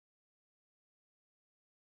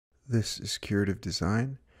This is Curative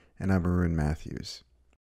Design, and I'm Arun Matthews.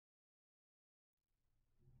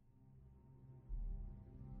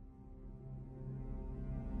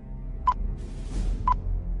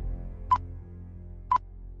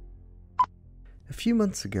 A few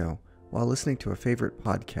months ago, while listening to a favorite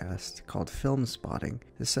podcast called Film Spotting,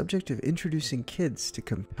 the subject of introducing kids to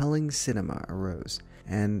compelling cinema arose,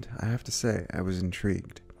 and I have to say, I was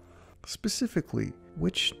intrigued. Specifically,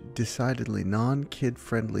 which decidedly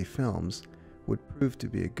non-kid-friendly films would prove to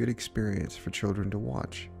be a good experience for children to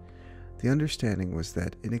watch. The understanding was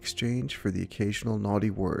that in exchange for the occasional naughty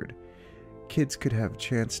word, kids could have a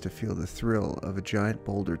chance to feel the thrill of a giant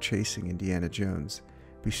boulder chasing Indiana Jones,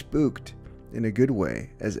 be spooked in a good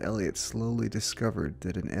way as Elliot slowly discovered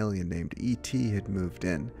that an alien named E.T. had moved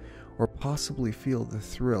in, or possibly feel the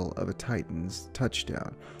thrill of a Titans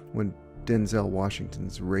touchdown when Denzel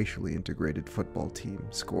Washington's racially integrated football team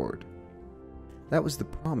scored. That was the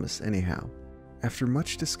promise anyhow. After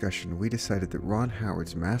much discussion, we decided that Ron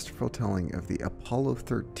Howard's masterful telling of the Apollo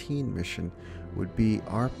 13 mission would be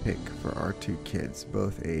our pick for our two kids,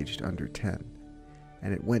 both aged under 10.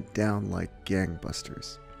 And it went down like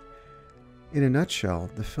gangbusters. In a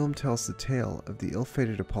nutshell, the film tells the tale of the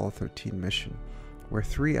ill-fated Apollo 13 mission, where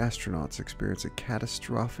 3 astronauts experience a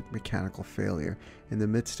catastrophic mechanical failure in the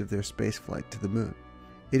midst of their spaceflight to the moon.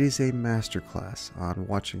 It is a masterclass on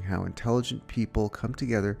watching how intelligent people come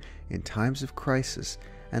together in times of crisis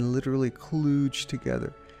and literally kludge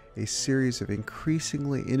together a series of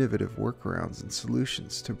increasingly innovative workarounds and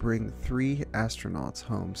solutions to bring 3 astronauts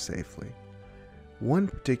home safely. One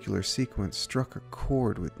particular sequence struck a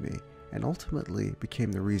chord with me and ultimately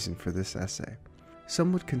became the reason for this essay.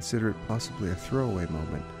 Some would consider it possibly a throwaway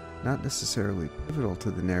moment, not necessarily pivotal to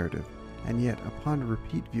the narrative, and yet upon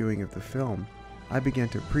repeat viewing of the film, I began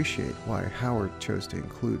to appreciate why Howard chose to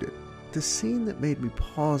include it. The scene that made me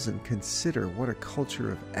pause and consider what a culture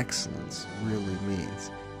of excellence really means.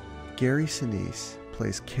 Gary Sinise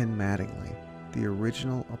plays Ken Mattingly, the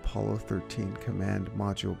original Apollo 13 command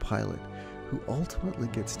module pilot, who ultimately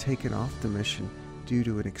gets taken off the mission due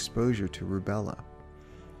to an exposure to rubella.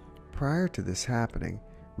 Prior to this happening,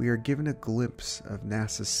 we are given a glimpse of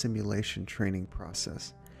NASA's simulation training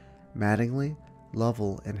process. Mattingly,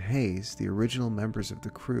 Lovell, and Hayes, the original members of the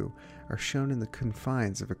crew, are shown in the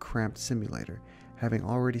confines of a cramped simulator, having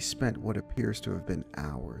already spent what appears to have been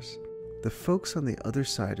hours. The folks on the other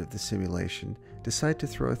side of the simulation decide to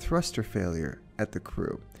throw a thruster failure at the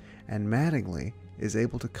crew, and Mattingly is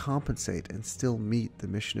able to compensate and still meet the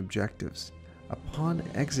mission objectives. Upon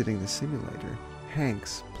exiting the simulator,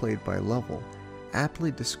 Hanks, played by Lovell,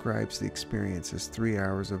 aptly describes the experience as 3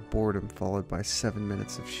 hours of boredom followed by 7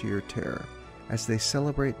 minutes of sheer terror. As they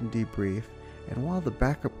celebrate and debrief, and while the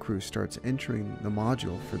backup crew starts entering the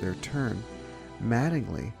module for their turn,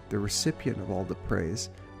 Mattingly, the recipient of all the praise,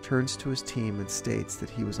 turns to his team and states that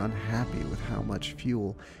he was unhappy with how much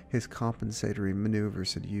fuel his compensatory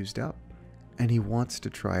maneuvers had used up, and he wants to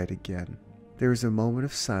try it again. There is a moment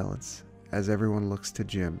of silence as everyone looks to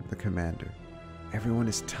Jim, the commander. Everyone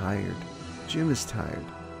is tired. Jim is tired.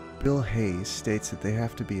 Bill Hayes states that they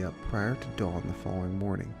have to be up prior to dawn the following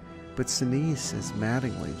morning, but Sinise, as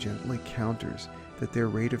Mattingly, gently counters that their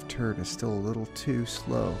rate of turn is still a little too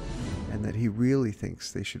slow and that he really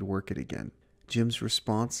thinks they should work it again. Jim's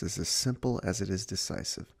response is as simple as it is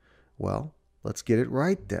decisive. Well, let's get it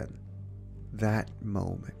right then. That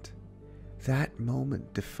moment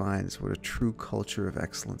defines what a true culture of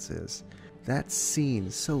excellence is. That scene,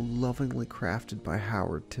 so lovingly crafted by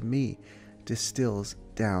Howard, to me, distills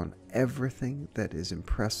down everything that is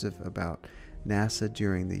impressive about NASA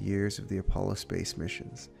during the years of the Apollo space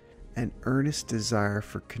missions. An earnest desire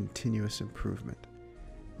for continuous improvement.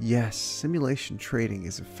 Yes, simulation training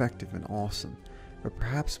is effective and awesome, but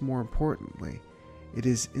perhaps more importantly, it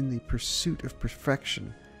is in the pursuit of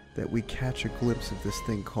perfection that we catch a glimpse of this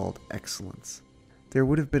thing called excellence. There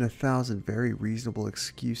would have been 1,000 very reasonable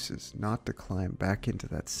excuses not to climb back into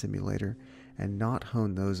that simulator and not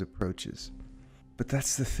hone those approaches. But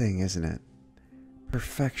that's the thing, isn't it?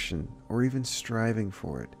 Perfection, or even striving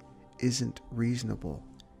for it, isn't reasonable.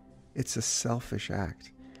 It's a selfish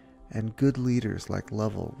act, and good leaders like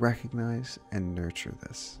Lovell recognize and nurture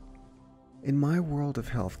this. In my world of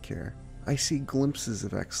healthcare, I see glimpses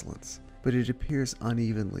of excellence, but it appears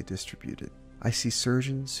unevenly distributed. I see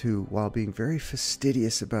surgeons who, while being very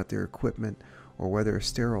fastidious about their equipment or whether a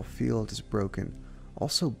sterile field is broken,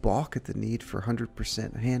 also balk at the need for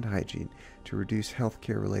 100% hand hygiene to reduce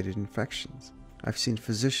healthcare-related infections. I've seen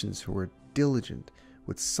physicians who are diligent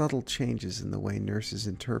with subtle changes in the way nurses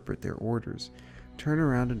interpret their orders, turn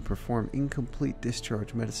around and perform incomplete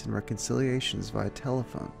discharge medicine reconciliations via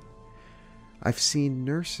telephone. I've seen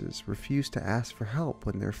nurses refuse to ask for help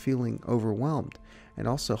when they're feeling overwhelmed and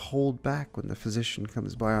also hold back when the physician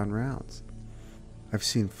comes by on rounds. I've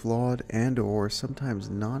seen flawed and/or sometimes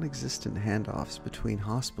non-existent handoffs between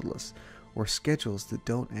hospitalists or schedules that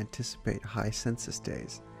don't anticipate high census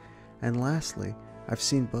days. And lastly, I've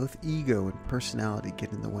seen both ego and personality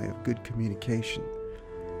get in the way of good communication.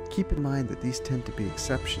 Keep in mind that these tend to be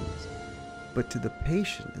exceptions, but to the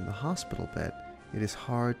patient in the hospital bed, it is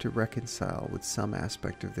hard to reconcile with some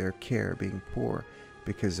aspect of their care being poor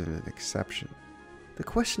because of an exception. The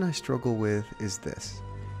question I struggle with is this: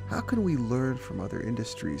 how can we learn from other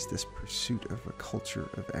industries this pursuit of a culture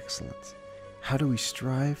of excellence? How do we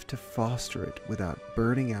strive to foster it without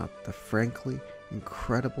burning out the frankly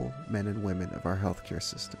incredible men and women of our healthcare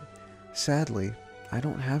system? Sadly, I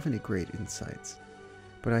don't have any great insights,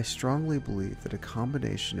 but I strongly believe that a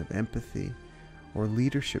combination of empathy or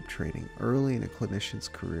leadership training early in a clinician's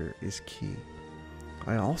career is key.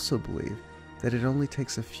 I also believe that it only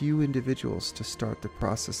takes a few individuals to start the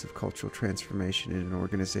process of cultural transformation in an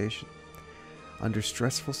organization. Under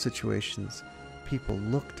stressful situations, people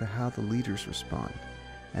look to how the leaders respond,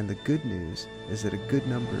 and the good news is that a good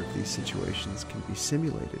number of these situations can be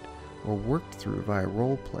simulated or worked through via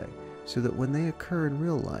role play, so that when they occur in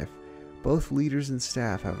real life, both leaders and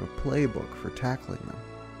staff have a playbook for tackling them.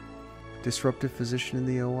 Disruptive physician in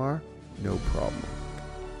the OR? No problem.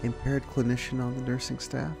 Impaired clinician on the nursing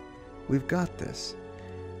staff? We've got this.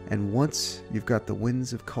 And once you've got the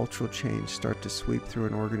winds of cultural change start to sweep through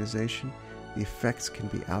an organization, the effects can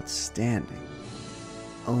be outstanding.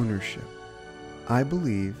 Ownership. I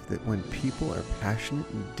believe that when people are passionate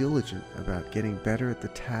and diligent about getting better at the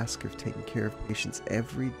task of taking care of patients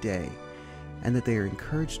every day, and that they are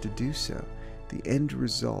encouraged to do so, the end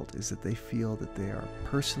result is that they feel that they are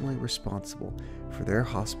personally responsible for their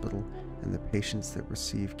hospital and the patients that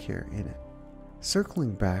receive care in it.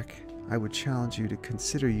 Circling back, I would challenge you to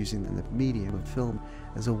consider using the medium of film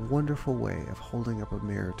as a wonderful way of holding up a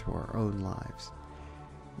mirror to our own lives.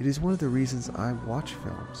 It is one of the reasons I watch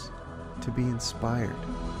films, to be inspired.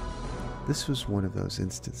 This was one of those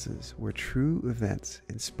instances where true events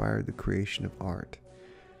inspired the creation of art,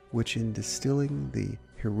 which in distilling the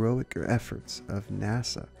heroic efforts of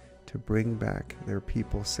NASA to bring back their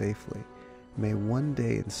people safely, may one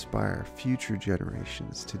day inspire future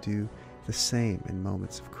generations to do the same in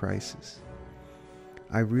moments of crisis.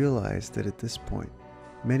 I realize that at this point,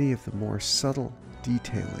 many of the more subtle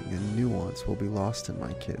detailing and nuance will be lost in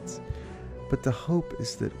my kids, but the hope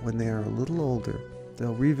is that when they are a little older,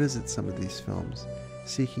 they'll revisit some of these films,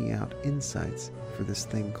 seeking out insights for this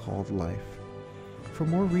thing called life. For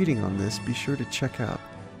more reading on this, be sure to check out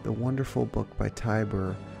the wonderful book by Ty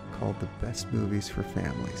Burr called The Best Movies for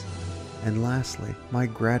Families. And lastly, my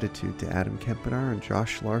gratitude to Adam Kempenaar and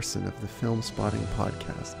Josh Larson of the Film Spotting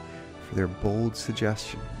podcast for their bold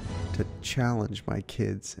suggestion to challenge my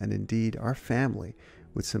kids and indeed our family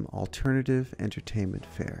with some alternative entertainment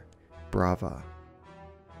fare. Brava.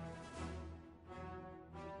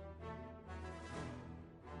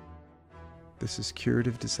 This is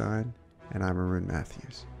Curative Design, and I'm Arun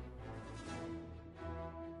Matthews.